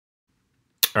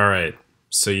All right.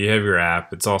 So you have your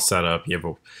app. It's all set up.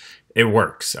 It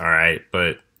works. All right.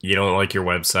 But you don't like your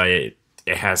website.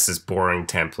 It has this boring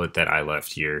template that I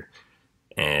left here,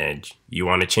 and you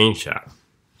want to change that.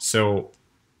 So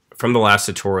from the last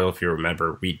tutorial, if you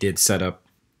remember, we did set up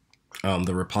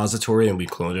the repository and we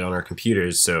cloned it on our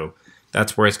computers. So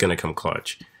that's where it's going to come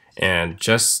clutch. And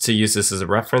just to use this as a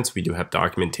reference, we do have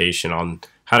documentation on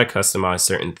how to customize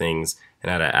certain things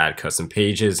and how to add custom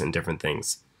pages and different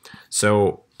things.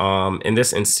 So in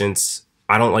this instance,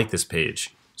 I don't like this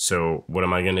page. So what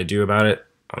am I going to do about it?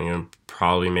 I'm going to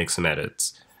probably make some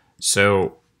edits.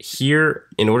 So here,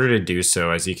 in order to do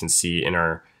so, as you can see in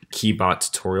our Keybot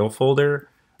tutorial folder,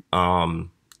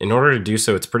 in order to do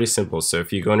so, it's pretty simple. So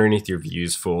if you go underneath your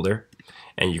views folder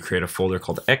and you create a folder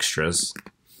called extras,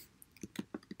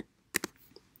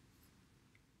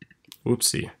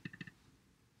 whoopsie,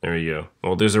 there we go.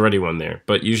 Well, there's already one there,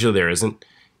 but usually there isn't.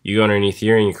 You go underneath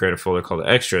here and you create a folder called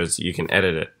extras. You can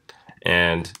edit it.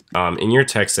 And in your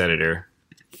text editor,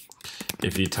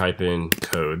 if you type in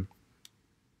code,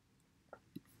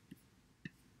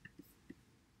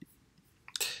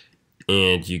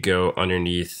 and you go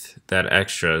underneath that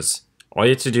extras, all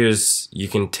you have to do is you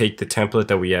can take the template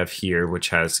that we have here, which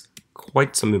has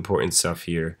quite some important stuff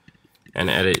here, and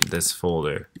edit this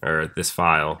folder or this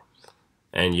file,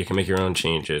 and you can make your own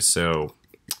changes. So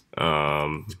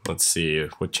let's see,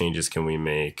 what changes can we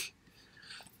make?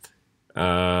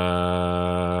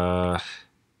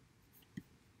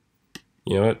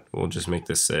 You know what? We'll just make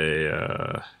this say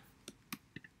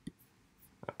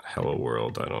hello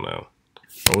world. I don't know.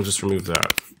 We'll just remove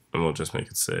that, and we'll just make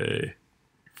it say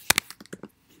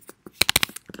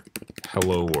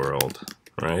hello world,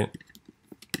 right?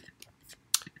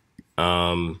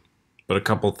 But a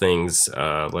couple things.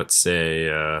 Let's say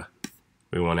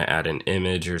we want to add an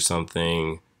image or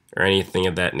something, or anything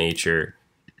of that nature.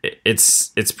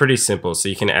 It's pretty simple. So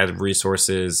you can add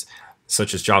resources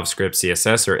such as JavaScript,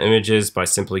 CSS, or images by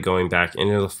simply going back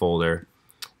into the folder.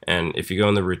 And if you go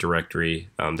in the root directory,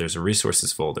 there's a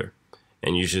resources folder.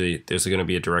 And usually there's going to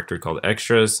be a directory called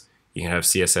extras. You can have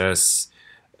CSS,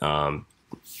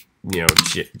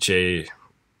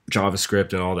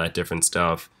 JavaScript and all that different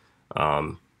stuff.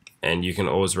 And you can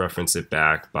always reference it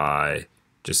back by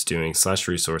just doing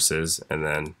 /resources and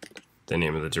then the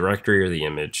name of the directory or the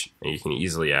image, and you can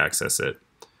easily access it.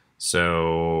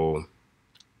 So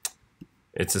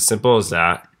it's as simple as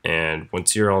that. And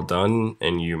once you're all done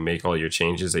and you make all your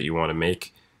changes that you want to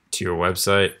make to your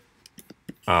website,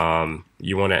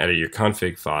 you want to edit your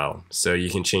config file. So you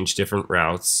can change different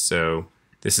routes. So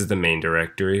this is the main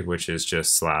directory, which is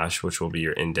just /, which will be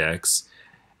your index.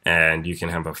 And you can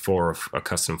have a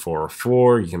custom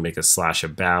 404. You can make a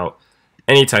 /about,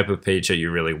 any type of page that you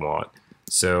really want.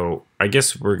 So I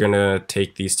guess we're going to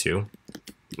take these two,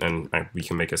 and we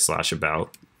can make a /about.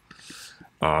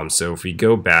 So if we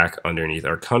go back underneath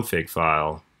our config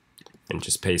file and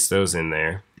just paste those in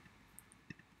there,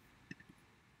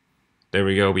 there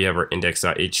we go. We have our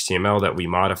index.html that we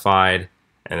modified,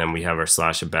 and then we have our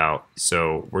 /about.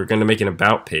 So we're going to make an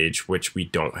about page, which we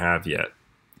don't have yet.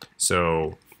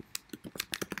 So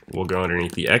we'll go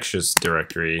underneath the extras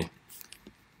directory,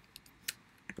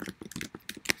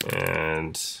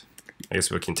 and I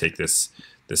guess we can take this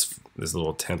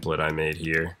little template I made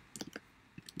here.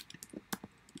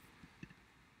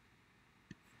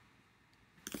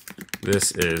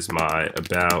 This is my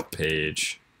about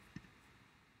page,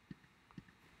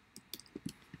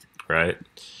 right?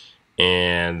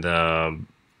 And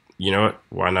you know what?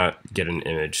 Why not get an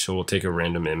image? So we'll take a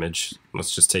random image.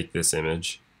 Let's just take this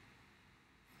image.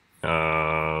 We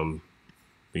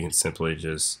can simply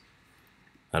just,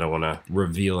 I don't want to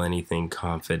reveal anything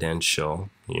confidential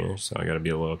here, so I got to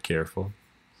be a little careful.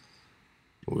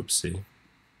 Whoopsie.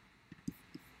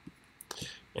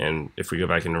 And if we go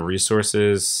back into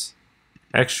resources,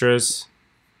 extras,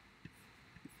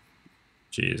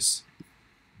 geez,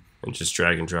 and just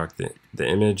drag and drop the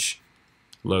image,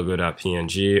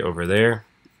 logo.png over there,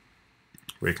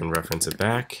 we can reference it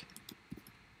back,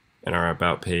 and our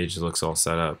about page looks all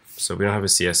set up. So we don't have a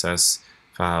CSS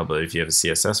file, but if you have a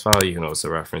CSS file, you can also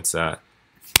reference that.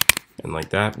 And like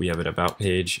that, we have an about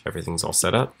page, everything's all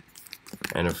set up,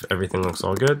 and if everything looks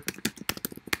all good,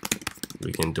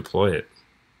 we can deploy it.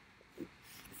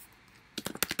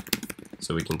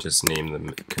 So we can just name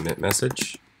the commit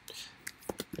message,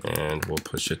 and we'll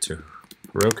push it to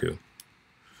Roku.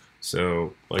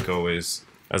 So like always,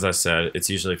 as I said, it's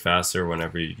usually faster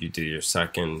whenever you do your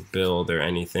second build or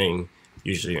anything.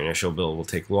 Usually your initial build will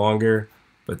take longer,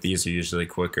 but these are usually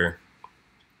quicker.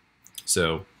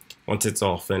 So once it's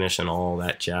all finished and all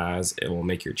that jazz, it will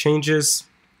make your changes,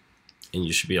 and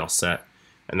you should be all set.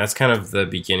 And that's kind of the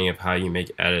beginning of how you make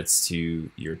edits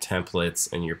to your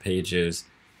templates and your pages.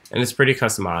 And it's pretty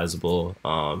customizable.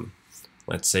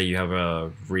 Let's say you have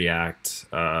a React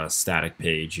static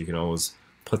page. You can always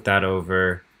put that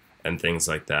over and things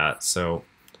like that. So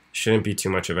shouldn't be too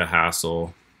much of a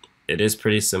hassle. It is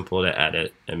pretty simple to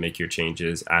edit and make your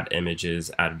changes, add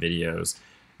images, add videos,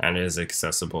 and it is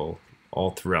accessible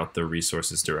all throughout the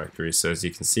resources directory. So as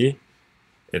you can see,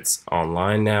 it's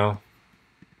online now.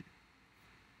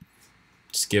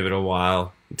 Just give it a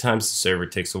while. Sometimes the server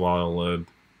takes a while to load.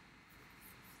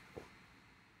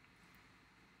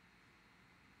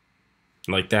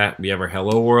 Like that, we have our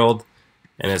hello world.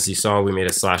 And as you saw, we made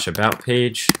a /about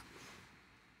page.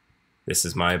 This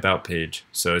is my about page.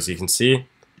 So as you can see,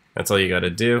 that's all you got to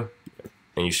do,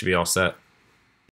 and you should be all set.